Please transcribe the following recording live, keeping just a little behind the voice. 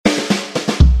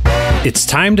It's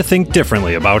time to think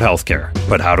differently about healthcare,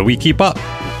 but how do we keep up?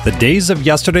 The days of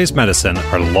yesterday's medicine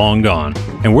are long gone,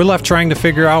 and we're left trying to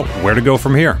figure out where to go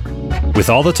from here. With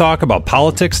all the talk about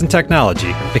politics and technology,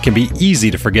 it can be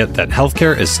easy to forget that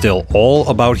healthcare is still all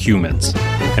about humans.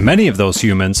 And many of those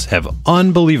humans have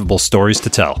unbelievable stories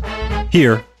to tell.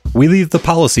 Here, we leave the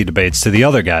policy debates to the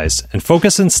other guys and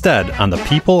focus instead on the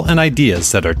people and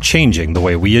ideas that are changing the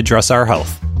way we address our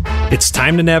health. It's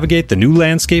time to navigate the new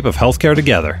landscape of healthcare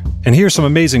together and hear some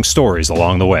amazing stories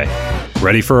along the way.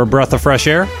 Ready for a breath of fresh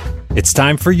air? It's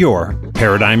time for your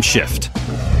Paradigm Shift.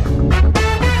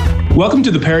 Welcome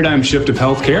to the Paradigm Shift of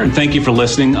Healthcare, and thank you for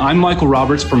listening. I'm Michael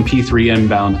Roberts from P3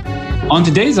 Inbound. On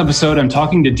today's episode, I'm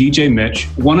talking to DJ Mitch,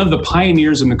 one of the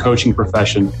pioneers in the coaching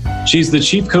profession. She's the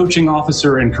Chief Coaching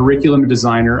Officer and Curriculum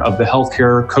Designer of the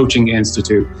Healthcare Coaching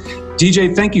Institute.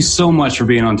 DJ, thank you so much for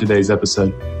being on today's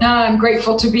episode. I'm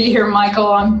grateful to be here,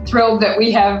 Michael. I'm thrilled that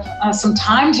we have some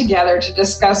time together to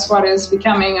discuss what is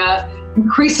becoming an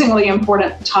increasingly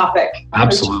important topic.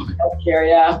 Absolutely. Healthcare,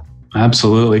 yeah.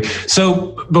 Absolutely.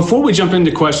 So before we jump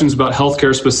into questions about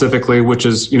healthcare specifically, which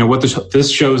is what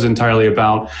this show is entirely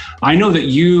about, I know that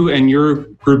you and your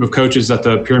group of coaches at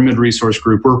the Pyramid Resource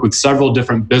Group work with several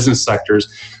different business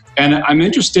sectors. And I'm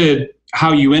interested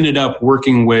how you ended up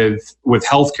working with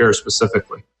healthcare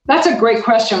specifically. That's a great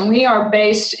question. We are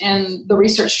based in the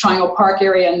Research Triangle Park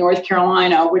area in North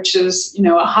Carolina, which is,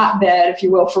 a hotbed, if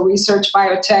you will, for research,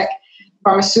 biotech,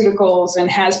 pharmaceuticals,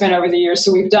 and has been over the years.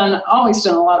 So we've always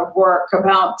done a lot of work.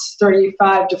 About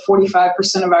 35 to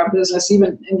 45% of our business,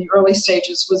 even in the early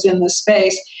stages, was in this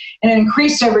space. And it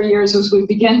increased every year as we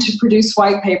began to produce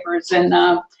white papers. And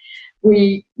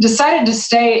we decided to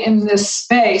stay in this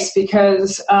space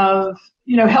because of,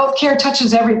 healthcare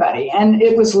touches everybody. And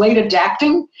it was late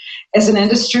adapting as an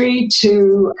industry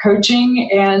to coaching.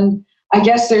 And I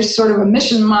guess there's sort of a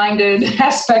mission-minded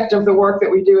aspect of the work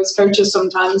that we do as coaches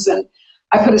sometimes. And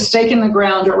I put a stake in the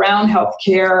ground around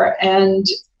healthcare, and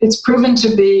it's proven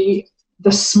to be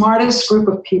the smartest group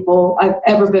of people I've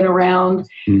ever been around,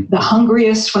 the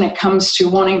hungriest when it comes to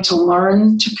wanting to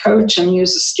learn to coach and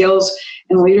use the skills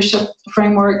and leadership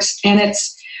frameworks. And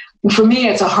for me,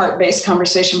 it's a heart-based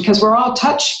conversation because we're all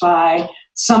touched by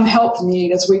some health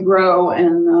need as we grow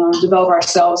and develop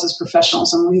ourselves as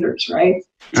professionals and leaders, right?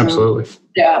 Absolutely.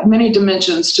 Yeah, many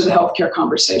dimensions to the healthcare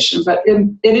conversation, but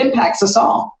it impacts us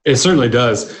all. It certainly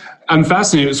does. I'm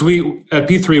fascinated. So at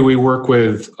P3, we work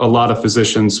with a lot of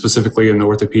physicians, specifically in the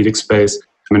orthopedic space,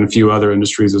 and a few other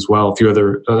industries as well, a few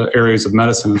other areas of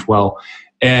medicine as well.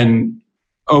 And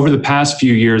over the past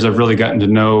few years, I've really gotten to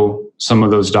know some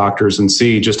of those doctors and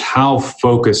see just how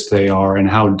focused they are and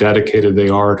how dedicated they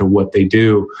are to what they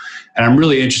do. And I'm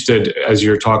really interested, as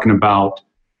you're talking about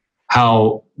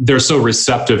how they're so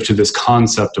receptive to this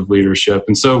concept of leadership.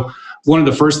 And so one of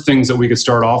the first things that we could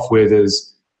start off with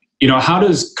is, how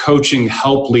does coaching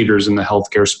help leaders in the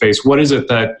healthcare space? What is it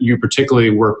that you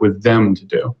particularly work with them to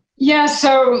do? Yeah,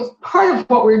 so part of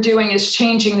what we're doing is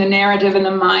changing the narrative and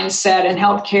the mindset in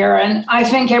healthcare. And I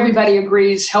think everybody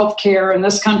agrees healthcare in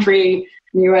this country,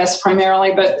 the US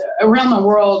primarily, but around the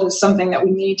world is something that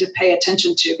we need to pay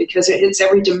attention to because it hits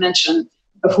every dimension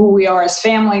of who we are as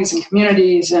families and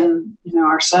communities and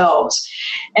ourselves.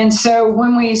 And so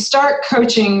when we start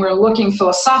coaching, we're looking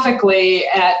philosophically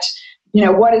at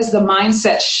what is the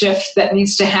mindset shift that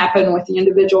needs to happen with the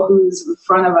individual who's in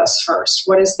front of us first?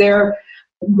 What is their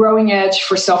growing edge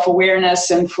for self-awareness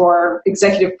and for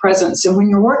executive presence? And when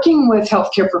you're working with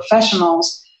healthcare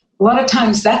professionals, a lot of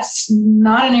times that's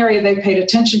not an area they paid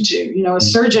attention to. A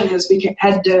surgeon has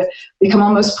had to become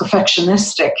almost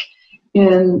perfectionistic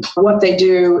in what they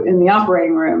do in the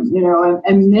operating room,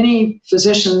 and many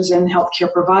physicians and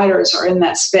healthcare providers are in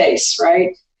that space,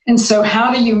 right? And so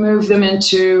how do you move them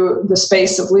into the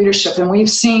space of leadership? And we've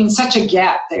seen such a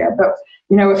gap there. But,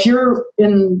 if you're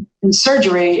in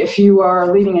surgery, if you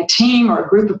are leading a team or a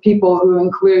group of people who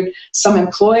include some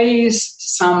employees,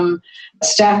 some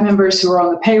staff members who are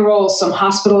on the payroll, some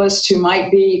hospitalists who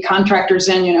might be contractors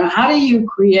in, how do you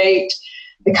create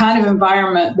the kind of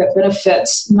environment that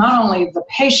benefits not only the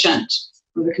patient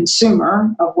or the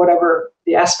consumer of whatever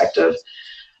the aspect of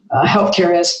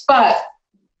healthcare is, but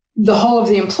the whole of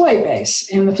the employee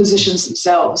base and the physicians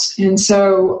themselves. And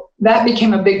so that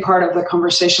became a big part of the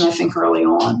conversation, I think, early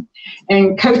on.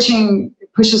 And coaching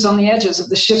pushes on the edges of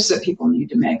the shifts that people need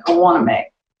to make or want to make.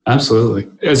 Absolutely.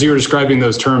 As you were describing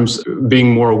those terms,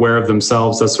 being more aware of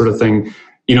themselves, that sort of thing,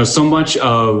 so much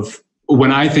of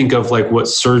when I think of like what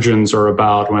surgeons are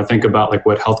about, when I think about like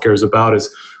what healthcare is about, is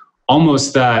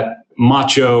almost that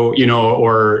macho,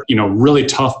 or, really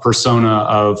tough persona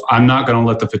of, I'm not going to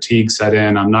let the fatigue set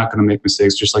in. I'm not going to make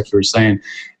mistakes, just like you were saying.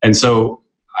 And so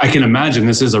I can imagine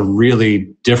this is a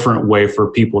really different way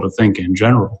for people to think in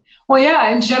general. Well, yeah,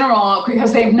 in general,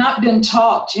 because they've not been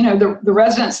taught, the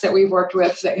residents that we've worked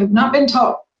with, they have not been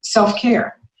taught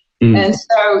self-care. And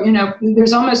so,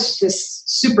 there's almost this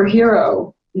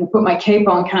superhero, put my cape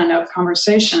on kind of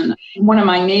conversation. One of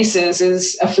my nieces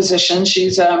is a physician.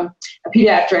 She's a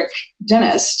pediatric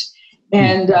dentist.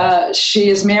 And she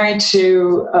is married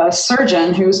to a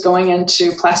surgeon who's going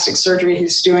into plastic surgery.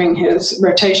 He's doing his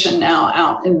rotation now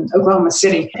out in Oklahoma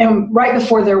City. And right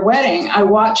before their wedding, I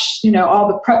watched, all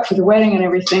the prep for the wedding and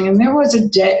everything. And there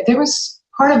was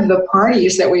part of the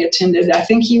parties that we attended. I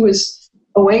think he was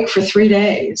awake for 3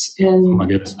 days in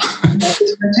his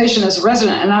rotation as a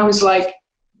resident. And I was like,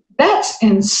 that's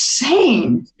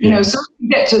insane. So to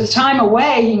get to the time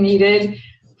away he needed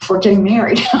for getting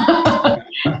married.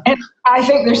 And I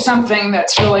think there's something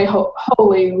that's really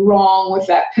wholly wrong with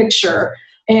that picture.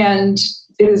 And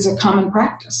it is a common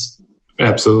practice.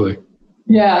 Absolutely.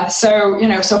 Yeah. So,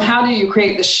 so how do you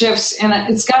create the shifts? And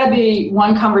it's got to be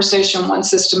one conversation, one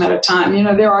system at a time.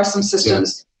 There are some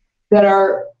systems that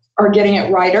are getting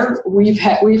it righter.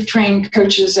 We've trained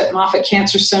coaches at Moffitt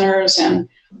Cancer Centers, and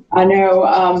I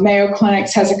know Mayo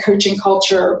Clinics has a coaching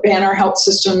culture, Banner Health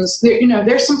Systems.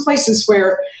 There's some places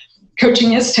where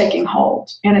coaching is taking hold,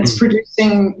 and it's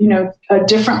producing, a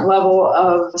different level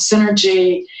of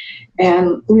synergy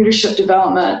and leadership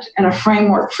development and a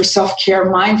framework for self-care,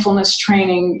 mindfulness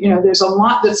training. There's a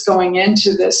lot that's going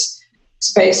into this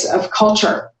space of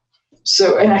culture.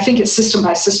 So, and I think it's system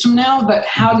by system now, but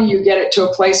how do you get it to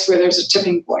a place where there's a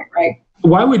tipping point, right?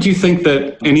 Why would you think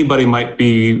that anybody might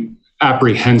be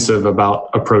apprehensive about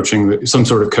approaching some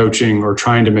sort of coaching or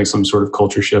trying to make some sort of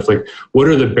culture shift? Like, what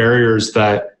are the barriers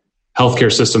that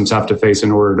healthcare systems have to face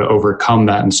in order to overcome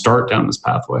that and start down this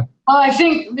pathway? Well, I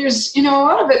think there's, a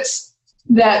lot of it's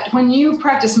that when you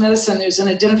practice medicine, there's an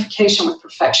identification with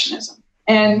perfectionism.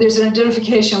 And there's an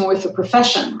identification with the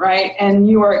profession, right? And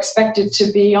you are expected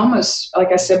to be almost, like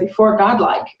I said before,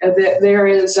 godlike. There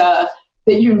is that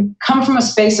you come from a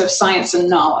space of science and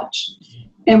knowledge.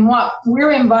 And what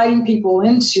we're inviting people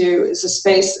into is a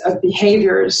space of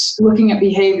behaviors, looking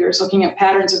at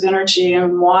patterns of energy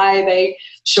and why they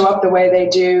show up the way they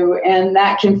do. And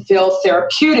that can feel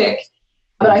therapeutic.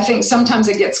 But I think sometimes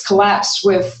it gets collapsed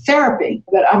with therapy,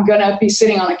 that I'm going to be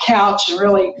sitting on a couch and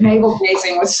really navel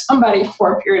gazing with somebody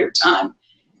for a period of time.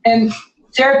 And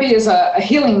therapy is a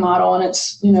healing model, and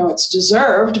it's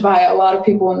deserved by a lot of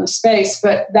people in the space,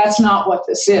 but that's not what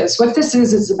this is. What this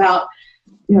is about,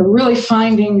 really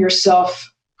finding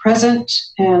yourself present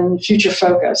and future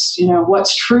focused.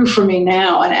 What's true for me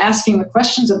now, and asking the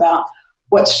questions about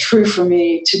what's true for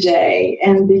me today,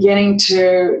 and beginning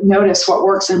to notice what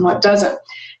works and what doesn't.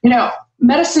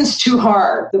 Medicine's too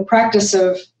hard. The practice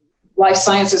of life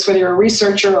sciences, whether you're a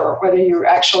researcher or whether you're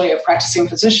actually a practicing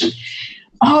physician,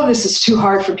 all of this is too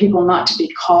hard for people not to be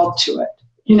called to it.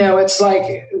 It's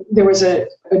like there was a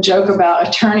joke about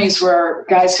attorneys were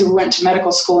guys who went to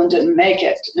medical school and didn't make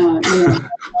it.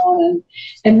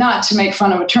 And not to make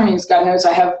fun of attorneys. God knows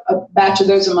I have a batch of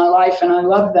those in my life and I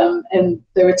love them. And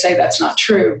they would say that's not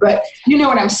true. But you know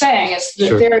what I'm saying? It's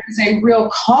that there is a real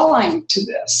calling to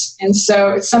this. And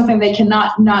so it's something they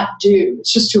cannot not do.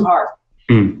 It's just too hard.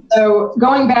 So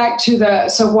going back to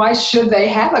so why should they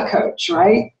have a coach,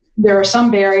 right? There are some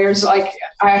barriers, like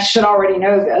I should already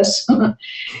know this.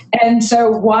 And so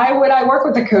why would I work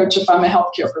with a coach if I'm a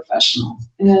healthcare professional?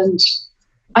 And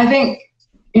I think,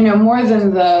 more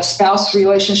than the spouse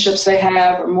relationships they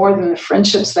have, or more than the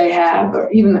friendships they have, or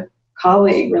even the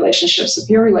colleague relationships, the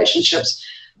peer relationships,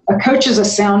 a coach is a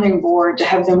sounding board to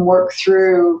have them work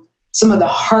through some of the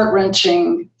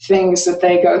heart-wrenching things that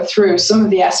they go through, some of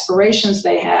the aspirations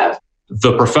they have.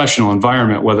 The professional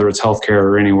environment, whether it's healthcare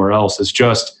or anywhere else, is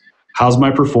just, how's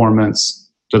my performance?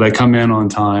 Did I come in on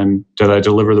time? Did I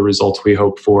deliver the results we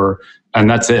hoped for? And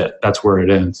that's it. That's where it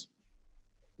ends.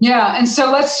 Yeah. And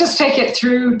so let's just take it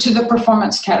through to the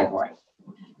performance category.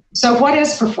 So what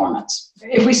is performance?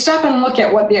 If we stop and look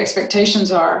at what the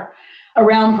expectations are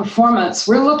around performance,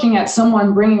 we're looking at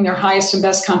someone bringing their highest and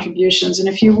best contributions. And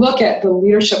if you look at the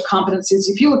leadership competencies,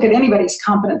 if you look at anybody's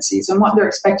competencies and what they're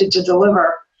expected to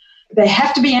deliver, they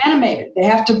have to be animated. They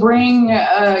have to bring,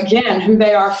 again, who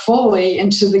they are fully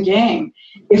into the game.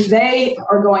 If they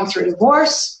are going through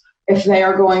divorce, if they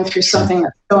are going through something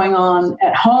that's going on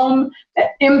at home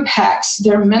that impacts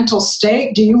their mental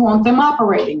state, do you want them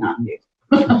operating on you?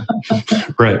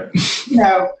 Right.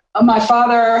 My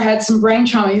father had some brain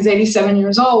trauma. He's 87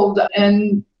 years old.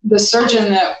 And the surgeon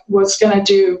that was going to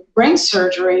do brain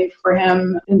surgery for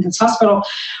him in his hospital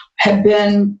had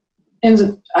been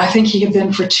I think he had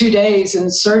been for 2 days in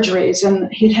surgeries,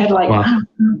 and he'd had like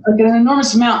an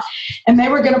enormous amount. And they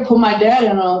were going to pull my dad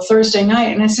in on a Thursday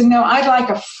night. And I said, no, I'd like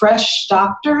a fresh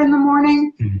doctor in the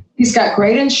morning. Mm-hmm. He's got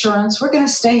great insurance. We're going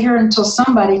to stay here until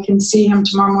somebody can see him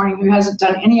tomorrow morning who hasn't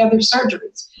done any other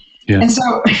surgeries. Yeah. And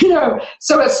so,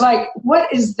 so it's like,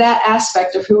 what is that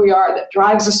aspect of who we are that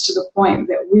drives us to the point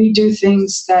that we do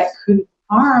things that could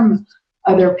harm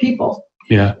other people?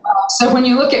 Yeah. So when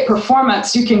you look at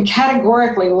performance, you can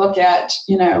categorically look at,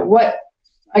 what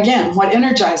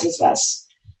energizes us?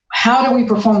 How do we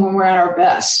perform when we're at our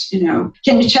best? Can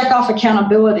you check off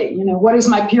accountability? What is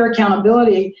my peer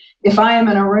accountability if I am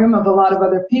in a room of a lot of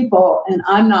other people and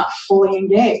I'm not fully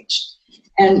engaged?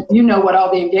 And you know what all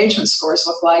the engagement scores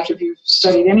look like if you've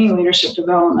studied any leadership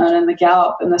development and the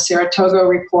Gallup and the Saratoga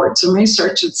reports and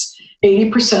research. It's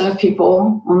 80% of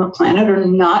people on the planet are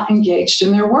not engaged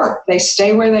in their work. They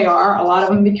stay where they are, a lot of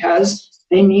them because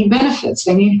they need benefits,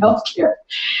 they need health care.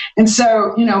 And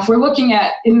so, if we're looking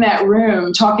at in that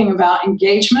room, talking about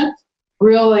engagement,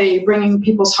 really bringing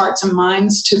people's hearts and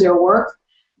minds to their work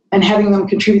and having them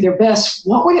contribute their best,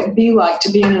 what would it be like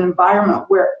to be in an environment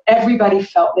where everybody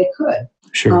felt they could?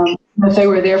 Sure. If they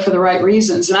were there for the right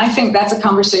reasons. And I think that's a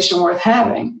conversation worth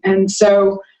having. And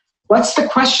so what's the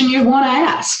question you'd want to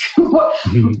ask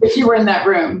if you were in that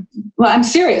room? Well, I'm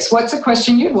serious. What's the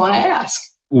question you'd want to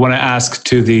ask? Want to ask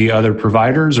to the other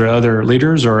providers or other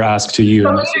leaders, or ask to you?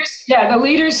 The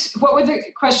leaders. What would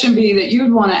the question be that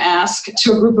you'd want to ask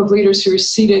to a group of leaders who are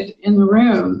seated in the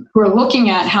room, who are looking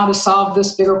at how to solve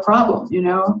this bigger problem,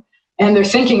 and they're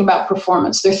thinking about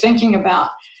performance. They're thinking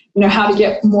about how to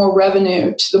get more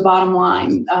revenue to the bottom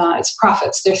line, its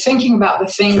profits. They're thinking about the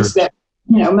things that,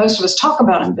 most of us talk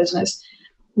about in business.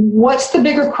 What's the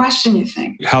bigger question, you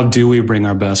think? How do we bring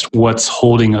our best? What's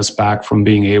holding us back from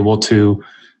being able to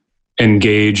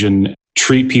engage and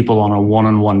treat people on a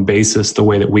one-on-one basis the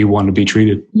way that we want to be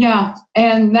treated? Yeah,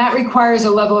 and that requires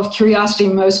a level of curiosity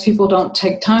most people don't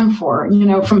take time for.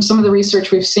 From some of the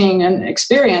research we've seen and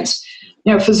experienced,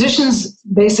 physicians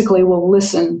basically will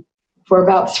listen for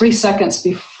about 3 seconds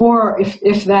before,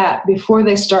 if that, before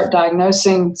they start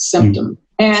diagnosing symptoms.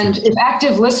 And if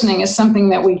active listening is something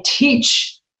that we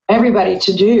teach everybody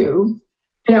to do,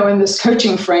 in this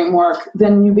coaching framework,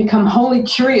 then you become wholly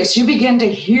curious. You begin to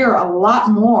hear a lot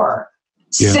more.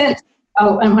 Sense,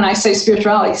 and when I say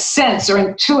spirituality, sense or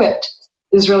intuit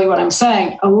is really what I'm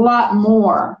saying. A lot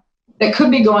more that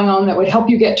could be going on that would help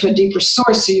you get to a deeper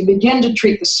source. So you begin to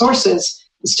treat the sources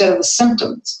instead of the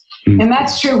symptoms. And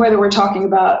that's true whether we're talking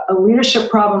about a leadership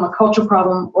problem, a culture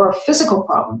problem, or a physical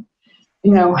problem.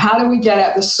 How do we get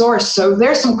at the source? So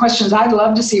there's some questions I'd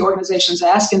love to see organizations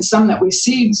ask, and some that we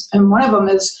see. And one of them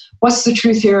is, what's the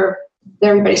truth here that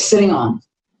everybody's sitting on?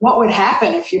 What would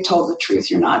happen if you told the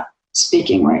truth you're not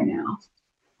speaking right now?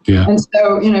 Yeah. And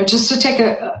so, just to take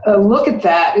a look at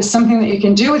that is something that you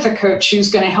can do with a coach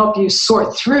who's going to help you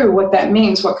sort through what that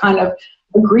means, what kind of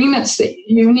agreements that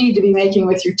you need to be making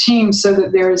with your team so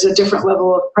that there is a different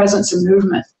level of presence and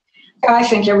movement. I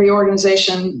think every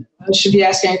organization should be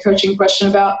asking a coaching question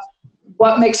about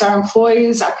what makes our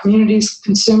employees, our communities,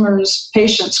 consumers,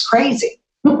 patients crazy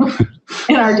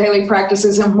in our daily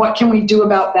practices, and what can we do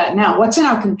about that now? What's in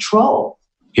our control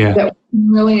that we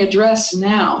can really address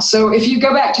now? So if you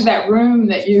go back to that room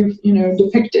that you've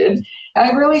depicted,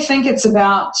 I really think it's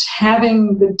about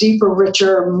having the deeper,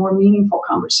 richer, more meaningful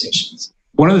conversations.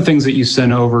 One of the things that you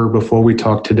sent over before we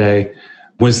talked today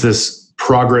was this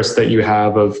progress that you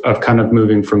have of kind of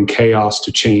moving from chaos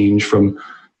to change, from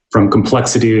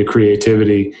complexity to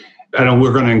creativity. I know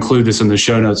we're going to include this in the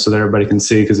show notes so that everybody can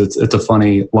see, because it's a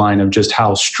funny line of just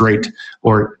how straight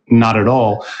or not at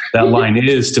all that line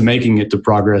is to making it to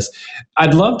progress.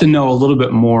 I'd love to know a little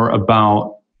bit more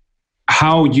about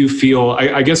how you feel.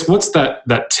 I guess what's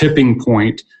that tipping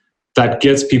point that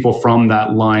gets people from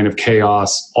that line of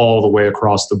chaos all the way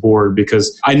across the board?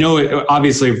 Because I know it,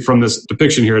 obviously from this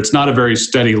depiction here, it's not a very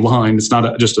steady line. It's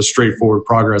not just a straightforward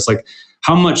progress. Like,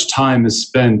 how much time is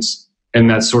spent in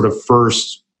that sort of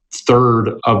first third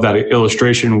of that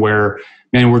illustration where,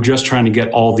 man, we're just trying to get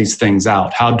all these things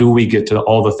out? How do we get to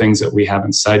all the things that we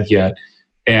haven't said yet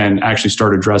and actually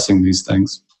start addressing these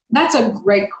things? That's a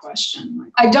great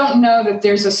question. I don't know that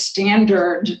there's a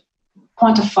standard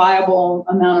quantifiable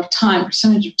amount of time,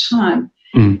 percentage of time.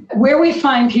 Where we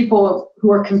find people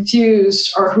who are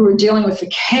confused or who are dealing with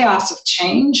the chaos of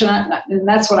change, and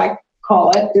that's what I call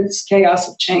it, it's chaos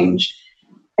of change,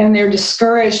 and they're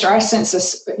discouraged, or I sense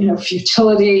this,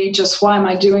 futility, just why am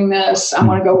I doing this? I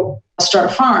want to go start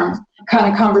a farm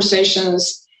kind of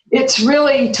conversations. it's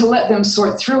really to let them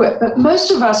sort through it. But most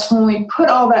of us, when we put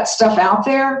all that stuff out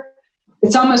there,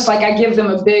 it's almost like I give them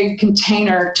a big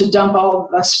container to dump all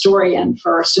of the story in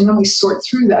first, and then we sort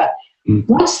through that.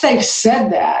 Once they've said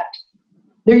that,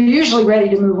 they're usually ready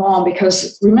to move on,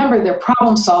 because remember, they're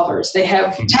problem solvers. They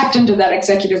have tapped into that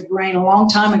executive brain a long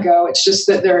time ago. It's just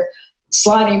that they're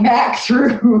sliding back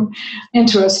through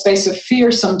into a space of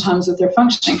fear sometimes that they're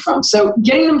functioning from. So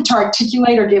getting them to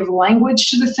articulate or give language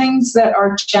to the things that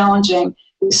are challenging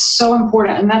is so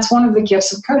important. And that's one of the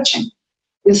gifts of coaching,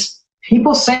 is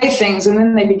people say things and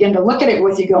then they begin to look at it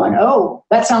with you going, oh,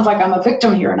 that sounds like I'm a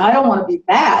victim here and I don't want to be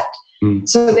that.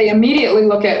 So they immediately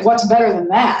look at what's better than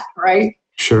that, right?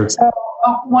 Sure. So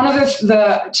one of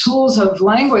the tools of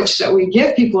language that we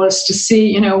give people is to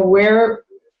see, where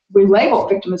we label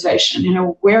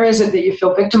victimization. Where is it that you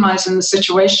feel victimized in the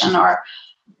situation, or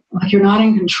like you're not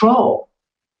in control?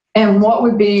 And what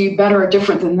would be better or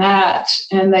different than that?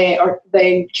 And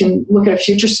they can look at a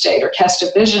future state or cast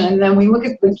a vision. And then we look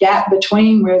at the gap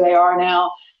between where they are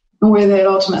now and where they'd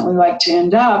ultimately like to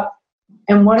end up.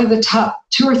 And what are the top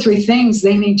 2 or 3 things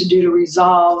they need to do to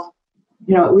resolve,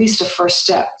 at least a first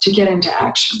step to get into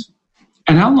action.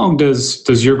 And how long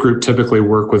does your group typically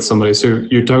work with somebody? So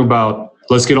you talk about,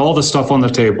 let's get all the stuff on the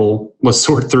table, let's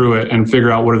sort through it and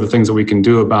figure out what are the things that we can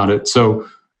do about it. So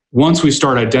once we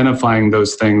start identifying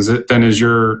those things, then is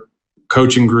your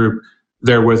coaching group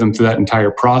there with them through that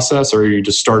entire process, or are you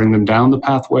just starting them down the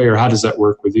pathway, or how does that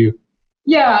work with you?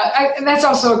 Yeah, that's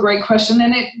also a great question.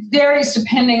 And it varies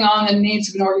depending on the needs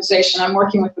of an organization. I'm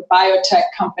working with a biotech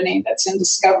company that's in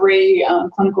discovery,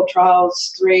 clinical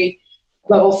trials,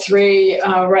 level 3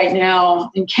 right now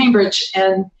in Cambridge.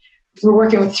 And we're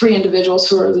working with 3 individuals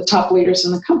who are the top leaders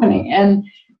in the company. And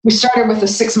we started with a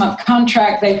 6-month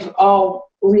contract. They've all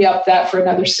re-upped that for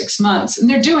another 6 months. And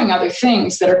they're doing other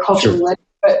things that are culture related.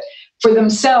 But for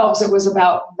themselves, it was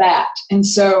about that. And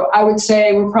so I would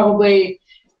say we're probably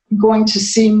going to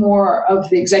see more of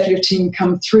the executive team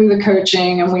come through the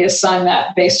coaching, and we assign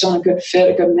that based on a good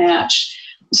fit, a good match.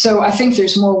 So I think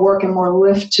there's more work and more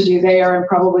lift to do there, and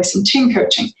probably some team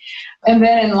coaching. And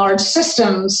then in large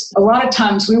systems, a lot of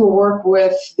times we will work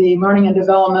with the learning and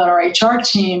development or HR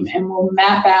team, and we'll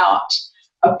map out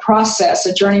a process,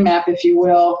 a journey map, if you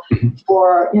will,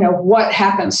 for what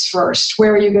happens first.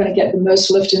 Where are you going to get the most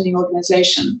lift in the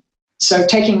organization? So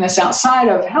taking this outside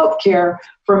of healthcare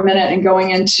for a minute and going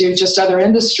into just other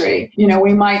industry,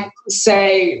 we might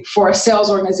say for a sales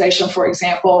organization, for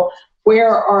example,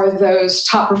 where are those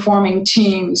top performing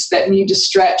teams that need to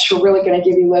stretch or really going to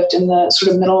give you lift in the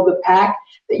sort of middle of the pack,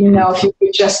 that if you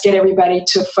could just get everybody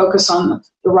to focus on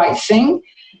the right thing.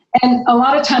 And a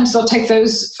lot of times they'll take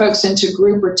those folks into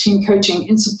group or team coaching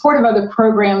in support of other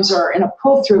programs or in a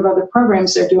pull through of other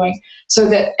programs they're doing, so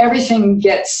that everything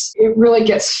really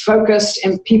gets focused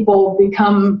and people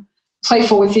become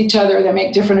playful with each other. They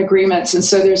make different agreements. And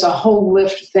so there's a whole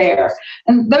lift there.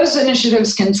 And those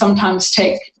initiatives can sometimes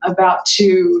take about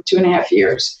 2.5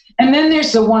 years. And then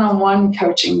there's the one-on-one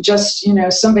coaching, just,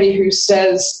 somebody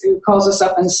who calls us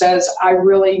up and says, I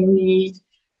really need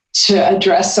to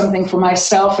address something for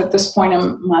myself at this point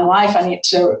in my life. I need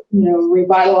to,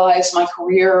 revitalize my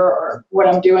career or what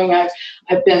I'm doing.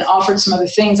 I've been offered some other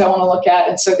things I want to look at.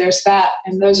 And so there's that.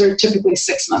 And those are typically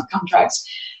 6-month contracts.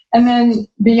 And then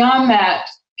beyond that,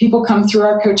 people come through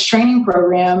our coach training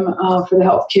program for the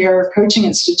Healthcare Coaching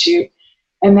Institute.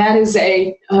 And that is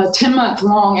a 10-month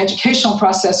long educational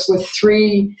process with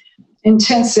 3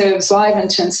 intensives, live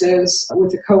intensives,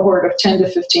 with a cohort of 10 to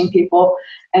 15 people.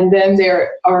 And then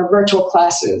there are virtual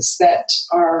classes that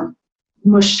are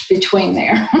mushed between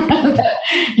there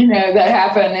that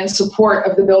happen in support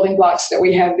of the building blocks that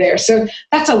we have there. So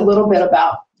that's a little bit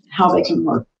about how they can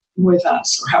work with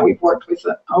us, or how we've worked with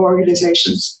our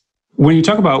organizations. When you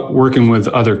talk about working with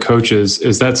other coaches,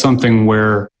 is that something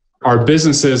where our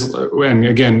businesses, and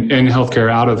again, in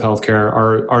healthcare, out of healthcare,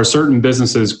 are certain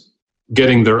businesses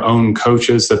getting their own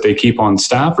coaches that they keep on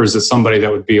staff, or is it somebody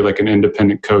that would be like an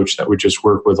independent coach that would just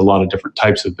work with a lot of different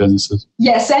types of businesses?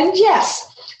 Yes, and yes.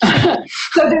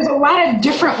 So there's a lot of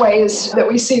different ways that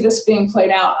we see this being played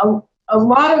out. A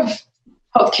lot of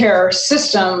healthcare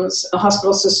systems,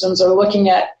 hospital systems, are looking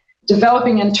at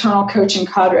developing internal coaching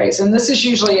cadres, and this is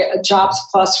usually a jobs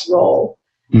plus role.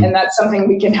 And that's something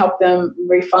we can help them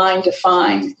refine,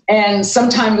 define. And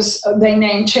sometimes they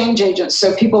name change agents,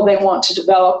 so people they want to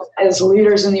develop as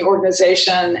leaders in the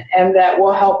organization, and that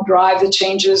will help drive the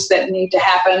changes that need to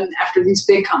happen after these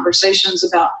big conversations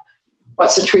about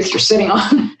what's the truth you're sitting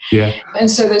on. Yeah.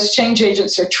 And so those change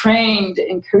agents are trained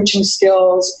in coaching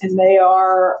skills, and they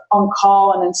are on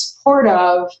call and in support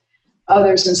of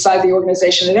others inside the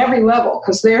organization at every level,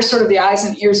 because they're sort of the eyes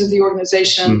and ears of the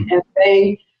organization, and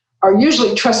they are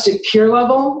usually trusted peer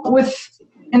level with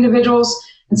individuals.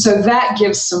 And so that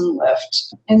gives some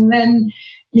lift. And then,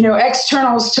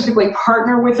 externals typically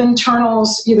partner with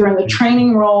internals, either in the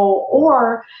training role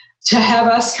or to have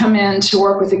us come in to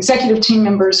work with executive team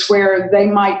members where they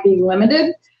might be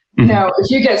limited.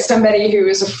 If you get somebody who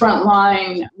is a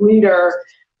frontline leader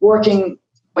working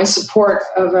in support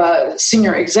of a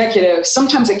senior executive,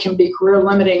 sometimes it can be career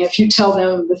limiting if you tell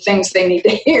them the things they need to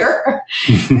hear.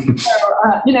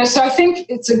 So I think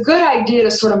it's a good idea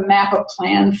to sort of map a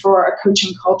plan for a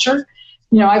coaching culture.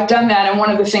 I've done that, and one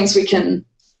of the things we can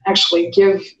actually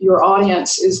give your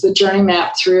audience is the journey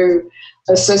map through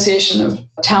Association of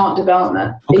Talent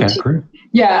Development. Okay, great.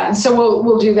 Yeah, and so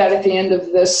we'll do that at the end of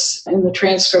this. In the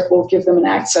transcript, we'll give them an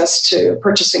access to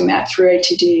purchasing that through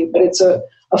ATD, but it's a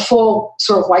full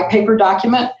sort of white paper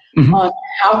document on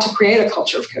how to create a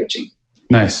culture of coaching.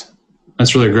 Nice.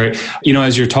 That's really great.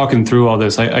 As you're talking through all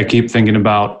this, I keep thinking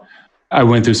about, I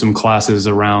went through some classes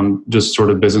around just sort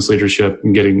of business leadership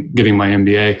and getting my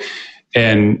MBA.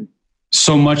 And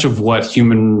so much of what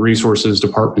human resources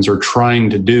departments are trying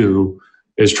to do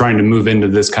is trying to move into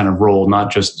this kind of role,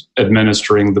 not just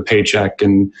administering the paycheck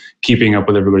and keeping up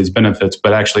with everybody's benefits,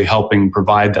 but actually helping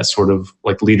provide that sort of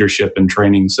like leadership and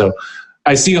training. So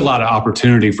I see a lot of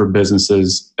opportunity for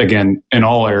businesses, again, in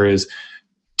all areas,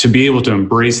 to be able to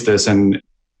embrace this and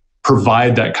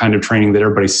provide that kind of training that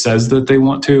everybody says that they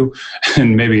want to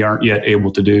and maybe aren't yet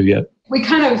able to do yet. We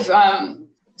kind of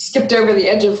skipped over the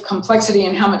edge of complexity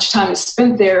and how much time is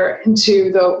spent there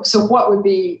into so what would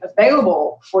be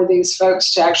available for these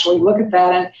folks to actually look at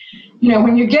that. And,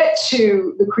 when you get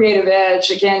to the creative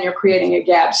edge, again, you're creating a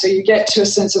gap. So you get to a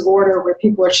sense of order where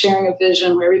people are sharing a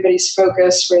vision, where everybody's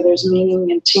focused, where there's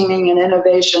meaning and teaming and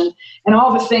innovation and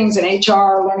all the things an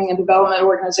HR, learning and development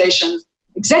organization,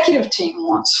 executive team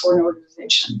wants for an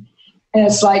organization. And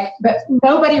it's like, but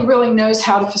nobody really knows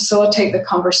how to facilitate the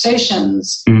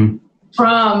conversations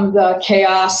from the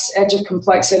chaos, edge of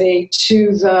complexity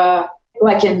to the,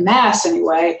 like in mass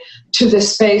anyway, to the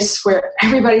space where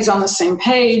everybody's on the same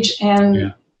page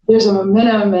and there's a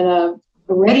momentum and a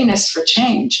readiness for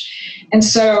change. And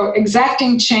so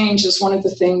exacting change is one of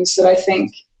the things that I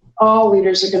think all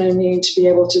leaders are going to need to be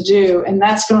able to do. And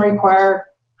that's going to require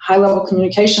high-level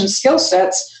communication skill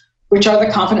sets, which are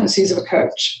the competencies of a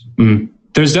coach.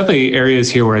 There's definitely areas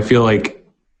here where I feel like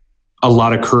a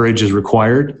lot of courage is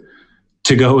required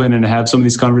to go in and have some of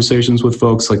these conversations with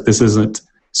folks. Like, this isn't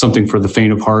something for the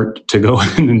faint of heart to go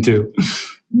in and do.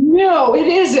 No, it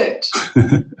isn't.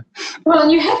 Well,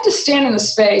 and you have to stand in the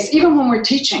space, even when we're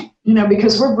teaching,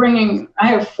 because I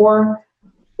have 4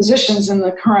 positions in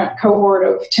the current cohort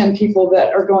of 10 people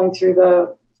that are going through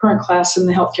the current class in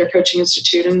the Healthcare Coaching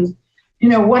Institute. And,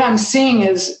 what I'm seeing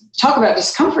is, talk about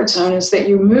discomfort zone, is that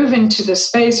you move into the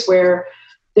space where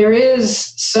there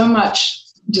is so much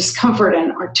discomfort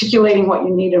in articulating what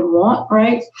you need and want,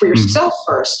 right? For yourself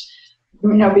first,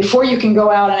 before you can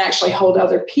go out and actually hold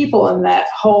other people in that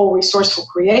whole resourceful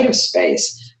creative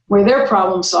space where they're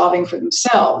problem solving for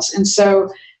themselves. And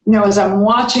so, as I'm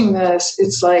watching this,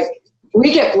 it's like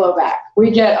we get blowback. We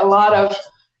get a lot of,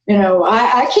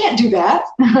 I can't do that.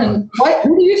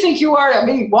 Who do you think you are to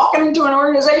be walking into an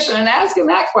organization and asking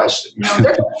that question?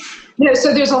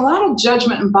 So there's a lot of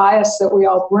judgment and bias that we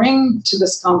all bring to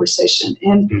this conversation.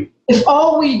 And if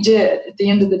all we did at the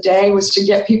end of the day was to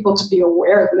get people to be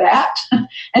aware of that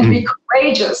and be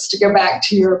courageous, to go back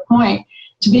to your point,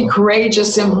 to be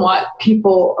courageous in what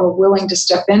people are willing to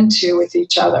step into with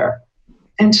each other,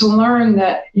 and to learn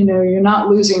that, you're not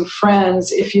losing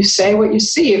friends if you say what you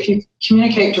see, if you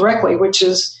communicate directly, which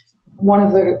is one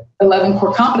of the 11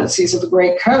 core competencies of a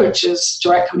great coach, is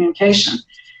direct communication.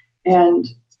 And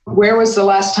where was the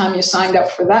last time you signed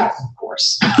up for that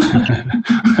course?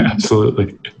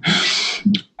 Absolutely.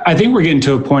 I think we're getting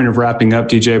to a point of wrapping up,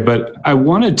 DJ, but I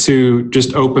wanted to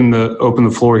just open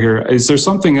the floor here. Is there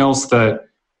something else that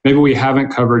maybe we haven't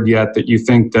covered yet that you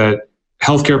think that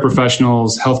healthcare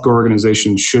professionals, healthcare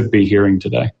organizations should be hearing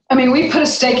today? I mean, we put a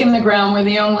stake in the ground. We're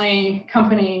the only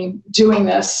company doing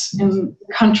this in the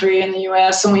country, in the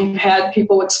US, and we've had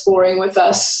people exploring with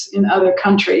us in other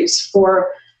countries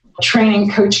for training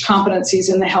coach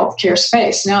competencies in the healthcare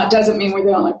space. Now, it doesn't mean we're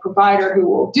the only provider who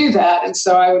will do that, and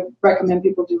so I would recommend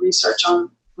people do research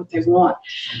on what they want.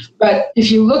 But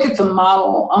if you look at the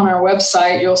model on our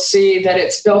website, you'll see that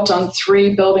it's built on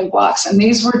 3 building blocks. And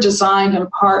these were designed in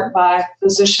part by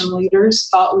physician leaders,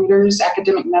 thought leaders,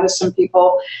 academic medicine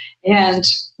people, and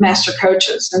master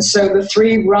coaches. And so the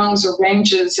 3 rungs or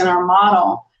ranges in our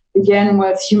model begin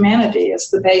with humanity as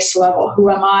the base level. Who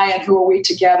am I and who are we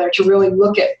together, to really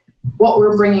look at what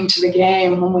we're bringing to the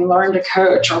game when we learn to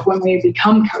coach or when we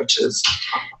become coaches.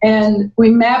 And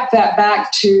we map that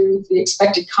back to the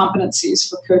expected competencies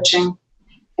for coaching,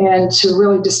 and to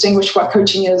really distinguish what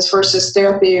coaching is versus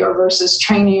therapy or versus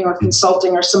training or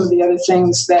consulting or some of the other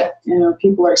things that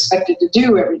people are expected to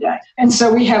do every day. And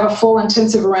so we have a full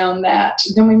intensive around that.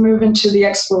 Then we move into the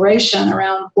exploration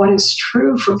around what is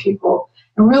true for people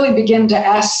and really begin to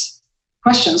ask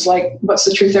questions like, what's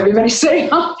the truth everybody's saying?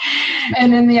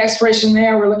 And in the exploration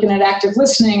there, we're looking at active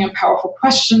listening and powerful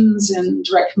questions and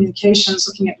direct communications,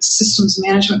 looking at the systems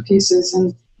management pieces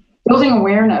and building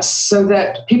awareness so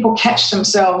that people catch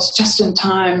themselves just in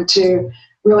time to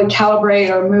really calibrate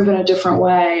or move in a different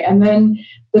way. And then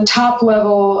the top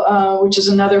level, which is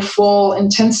another full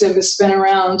intensive, is spent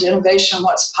around innovation,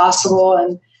 what's possible,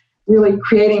 and really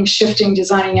creating, shifting,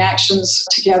 designing actions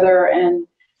together, and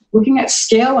looking at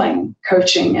scaling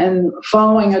coaching and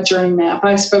following a journey map.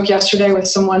 I spoke yesterday with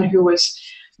someone who was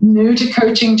new to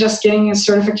coaching, just getting his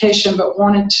certification, but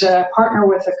wanted to partner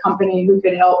with a company who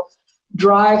could help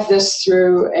drive this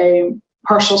through a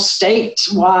partial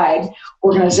statewide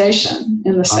organization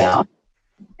in the South.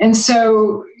 And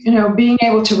so, being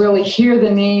able to really hear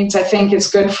the needs, I think is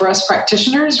good for us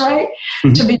practitioners, right?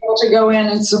 Mm-hmm. To be able to go in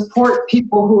and support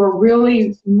people who are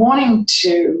really wanting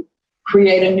to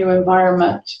create a new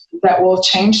environment that will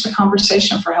change the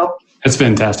conversation for health. That's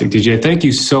fantastic, DJ. Thank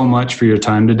you so much for your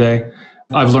time today.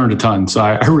 I've learned a ton, so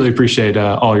I really appreciate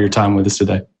all your time with us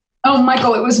today. Oh,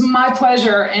 Michael, it was my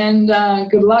pleasure, and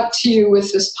good luck to you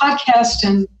with this podcast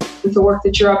and with the work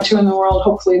that you're up to in the world.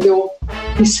 Hopefully there will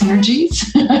be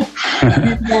synergies.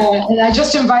 And I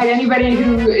just invite anybody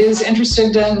who is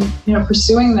interested in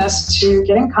pursuing this to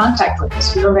get in contact with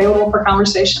us. We're available for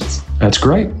conversations. That's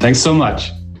great. Thanks so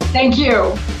much. Thank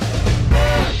you.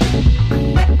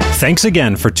 Thanks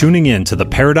again for tuning in to the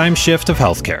Paradigm Shift of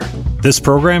Healthcare. This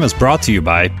program is brought to you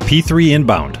by P3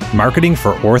 Inbound, marketing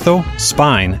for ortho,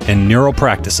 spine, and neuro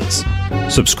practices.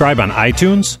 Subscribe on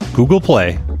iTunes, Google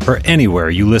Play, or anywhere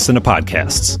you listen to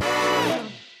podcasts.